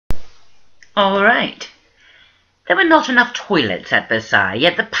All right. There were not enough toilets at Versailles,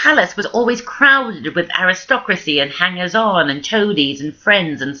 yet the palace was always crowded with aristocracy and hangers-on and toadies and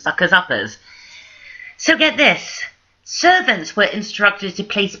friends and suckers-uppers. So get this. Servants were instructed to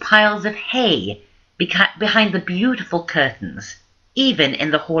place piles of hay behind the beautiful curtains, even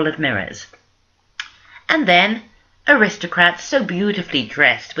in the Hall of Mirrors. And then aristocrats, so beautifully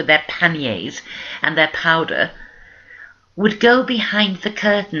dressed with their panniers and their powder, would go behind the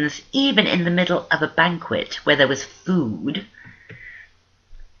curtains, even in the middle of a banquet where there was food,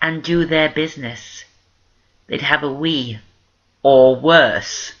 and do their business. They'd have a wee, or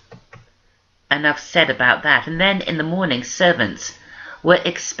worse. Enough said about that. And then in the morning, servants were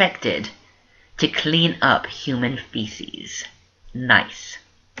expected to clean up human feces. Nice.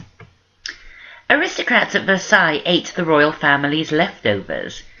 Aristocrats at Versailles ate the royal family's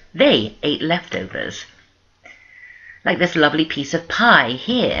leftovers. They ate leftovers. Like this lovely piece of pie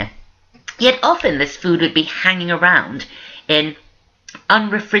here. Yet often this food would be hanging around in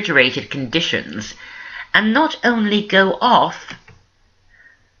unrefrigerated conditions and not only go off,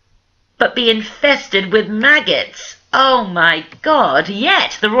 but be infested with maggots. Oh my God!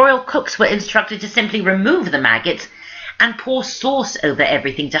 Yet the royal cooks were instructed to simply remove the maggots and pour sauce over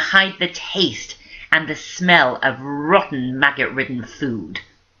everything to hide the taste and the smell of rotten, maggot-ridden food.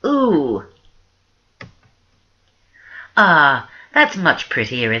 Ooh! Ah, that's much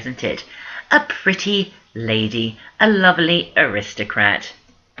prettier, isn't it? A pretty lady, a lovely aristocrat.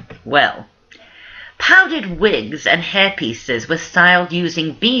 Well, powdered wigs and hairpieces were styled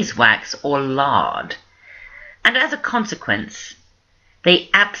using beeswax or lard. And as a consequence, they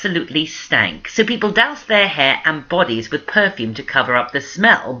absolutely stank. So people doused their hair and bodies with perfume to cover up the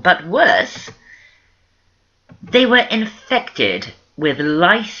smell. But worse, they were infected with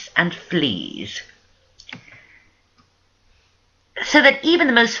lice and fleas. So that even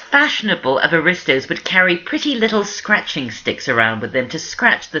the most fashionable of aristos would carry pretty little scratching sticks around with them to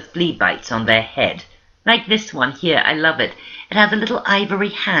scratch the flea bites on their head. Like this one here, I love it. It has a little ivory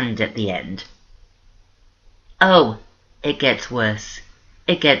hand at the end. Oh, it gets worse.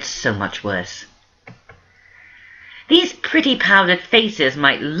 It gets so much worse. These pretty powdered faces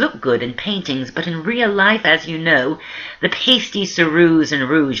might look good in paintings, but in real life, as you know, the pasty ceruse and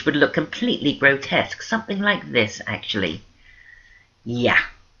rouge would look completely grotesque. Something like this, actually. Yeah.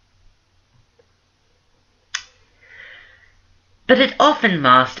 But it often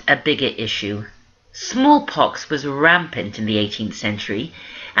masked a bigger issue. Smallpox was rampant in the 18th century,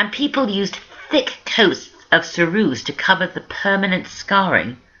 and people used thick coats of ceruse to cover the permanent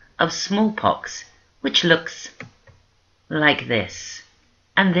scarring of smallpox, which looks like this.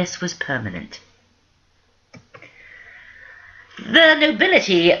 And this was permanent. The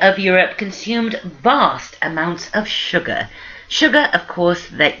nobility of Europe consumed vast amounts of sugar. Sugar, of course,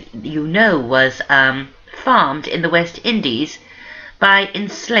 that you know was farmed in the West Indies by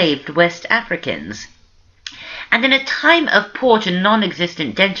enslaved West Africans. And in a time of poor to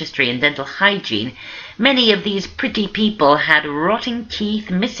non-existent dentistry and dental hygiene, many of these pretty people had rotting teeth,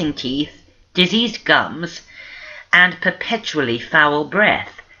 missing teeth, diseased gums, and perpetually foul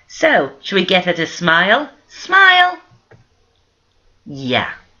breath. So, shall we get her to smile? Smile!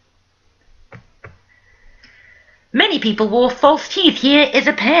 Yeah. Many people wore false teeth. Here is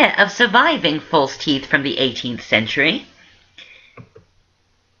a pair of surviving false teeth from the 18th century.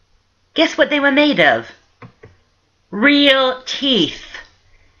 Guess what they were made of? Real teeth.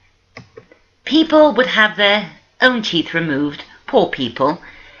 People would have their own teeth removed, poor people,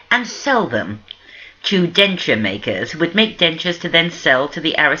 and sell them to denture makers who would make dentures to then sell to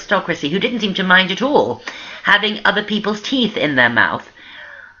the aristocracy, who didn't seem to mind at all having other people's teeth in their mouth.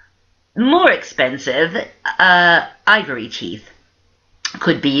 More expensive, ivory teeth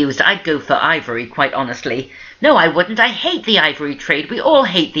could be used. I'd go for ivory, quite honestly. No, I wouldn't. I hate the ivory trade. We all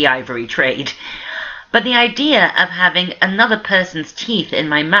hate the ivory trade. But the idea of having another person's teeth in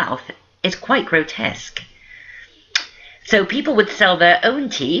my mouth is quite grotesque. So people would sell their own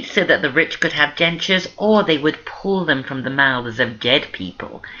teeth so that the rich could have dentures, or they would pull them from the mouths of dead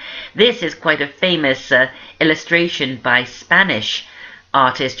people. This is quite a famous illustration by Spanish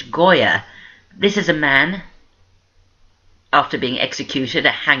artist Goya. This is a man after being executed,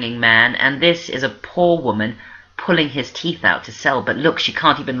 a hanging man, and this is a poor woman pulling his teeth out to sell. But look, she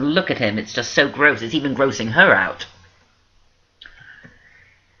can't even look at him. It's just so gross. It's even grossing her out.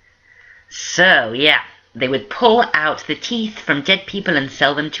 So, yeah, they would pull out the teeth from dead people and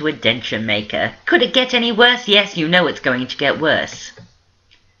sell them to a denture maker. Could it get any worse? Yes, you know it's going to get worse.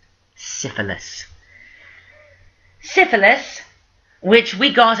 Syphilis. Syphilis, which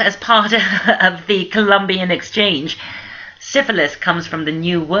we got as part of the Columbian Exchange. Syphilis comes from the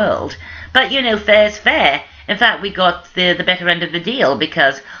New World. But, you know, fair's fair. In fact, we got the better end of the deal,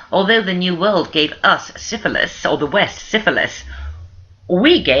 because although the New World gave us syphilis, or the West syphilis,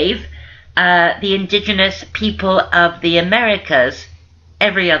 we gave the indigenous people of the Americas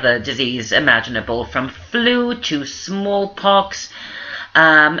every other disease imaginable, from flu to smallpox,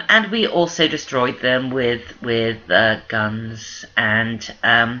 and we also destroyed them with guns and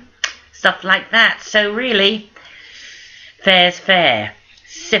stuff like that. So really, fair's fair.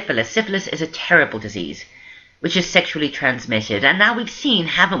 Syphilis. Syphilis is a terrible disease, which is sexually transmitted. And now we've seen,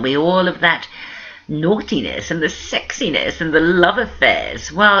 haven't we, all of that naughtiness and the sexiness and the love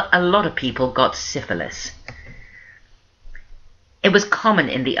affairs. Well, a lot of people got syphilis. It was common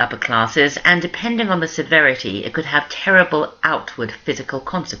in the upper classes, and depending on the severity, it could have terrible outward physical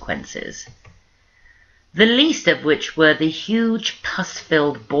consequences. The least of which were the huge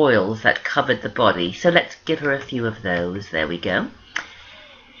pus-filled boils that covered the body. So let's give her a few of those. There we go.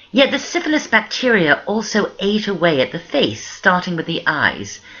 Yet the syphilis bacteria also ate away at the face, starting with the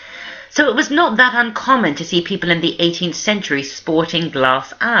eyes. So it was not that uncommon to see people in the 18th century sporting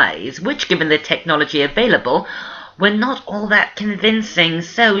glass eyes, which, given the technology available, were not all that convincing.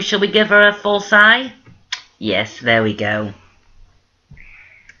 So shall we give her a false eye? Yes, there we go.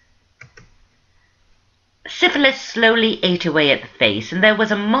 Syphilis slowly ate away at the face, and there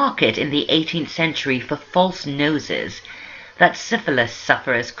was a market in the 18th century for false noses that syphilis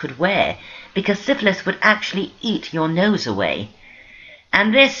sufferers could wear, because syphilis would actually eat your nose away.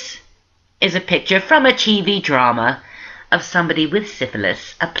 And this is a picture from a TV drama of somebody with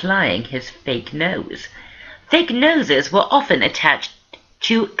syphilis applying his fake nose. Fake noses were often attached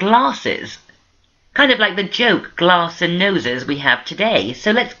to glasses, kind of like the joke glass and noses we have today.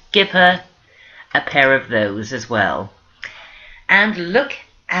 So let's give her a pair of those as well. And look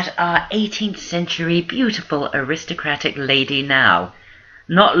at our 18th century beautiful aristocratic lady now,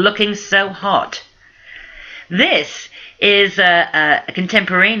 not looking so hot. This is a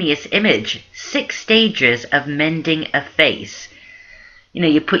contemporaneous image, 6 stages of mending a face. You know,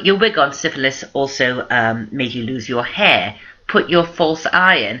 you put your wig on. Syphilis also made you lose your hair. Put your false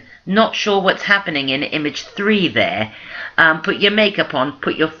eye in. Not sure what's happening in image 3 there. Put your makeup on.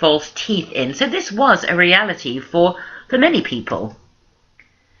 Put your false teeth in. So this was a reality for many people.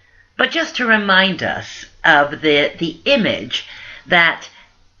 But just to remind us of the image that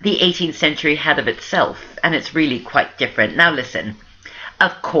the 18th century had of itself, and it's really quite different. Now listen,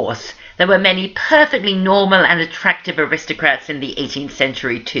 of course, there were many perfectly normal and attractive aristocrats in the 18th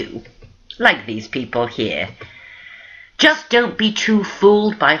century too, like these people here. Just don't be too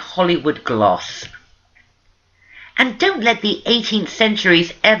fooled by Hollywood gloss. And don't let the 18th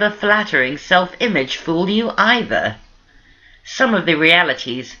century's ever-flattering self-image fool you either. Some of the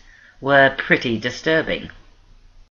realities were pretty disturbing.